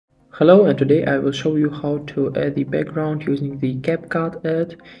Hello, and today I will show you how to add the background using the CapCut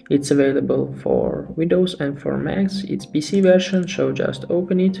add. It's available for Windows and for Macs. It's PC version, so just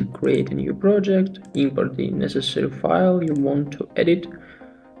open it, create a new project, import the necessary file you want to edit.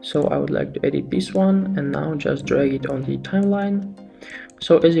 So I would like to edit this one, and now just drag it on the timeline.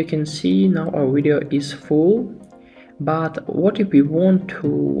 So as you can see, now our video is full. But what if we want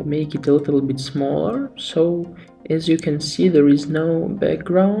to make it a little bit smaller? So as you can see, there is no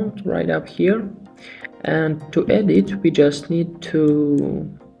background right up here, and to edit we just need to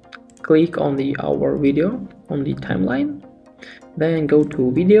click on our video on the timeline, then go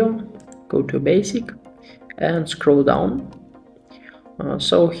to video, go to basic and scroll down.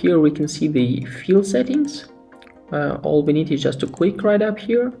 So here we can see the fill settings. All we need is just to click right up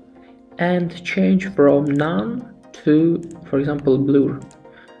here and change from none to, for example, blur.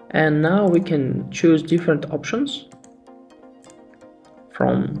 And now we can choose different options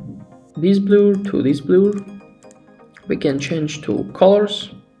from this blur to this blur. We can change to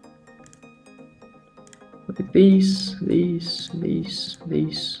colors like this,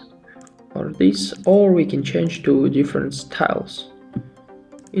 or we can change to different styles.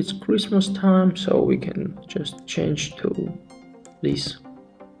 It's Christmas time, so we can just change to this,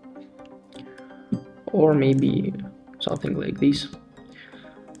 or maybe something like this.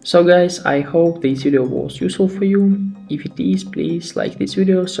 So guys, I hope this video was useful for you. If it is, please like this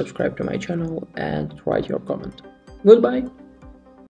video, subscribe to my channel and write your comment. Goodbye.